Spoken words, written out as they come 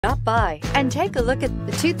Stop by and take a look at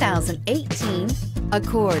the 2018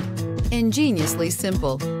 Accord. Ingeniously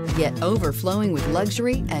simple, yet overflowing with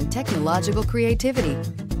luxury and technological creativity.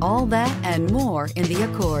 All that and more in the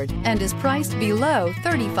Accord, and is priced below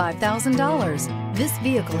 $35,000. This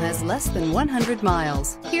vehicle has less than 100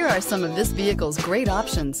 miles. Here are some of this vehicle's great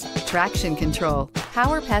options: traction control,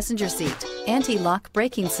 power passenger seat, anti-lock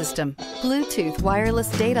braking system, Bluetooth wireless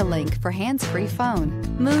data link for hands-free phone,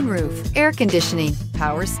 moonroof, air conditioning,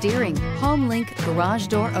 power steering, home link garage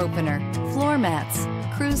door opener, floor mats,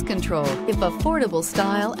 cruise control. If affordable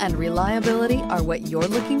style and reliability are what you're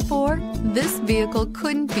looking for, this vehicle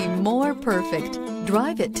couldn't be more perfect.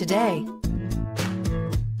 Drive it today.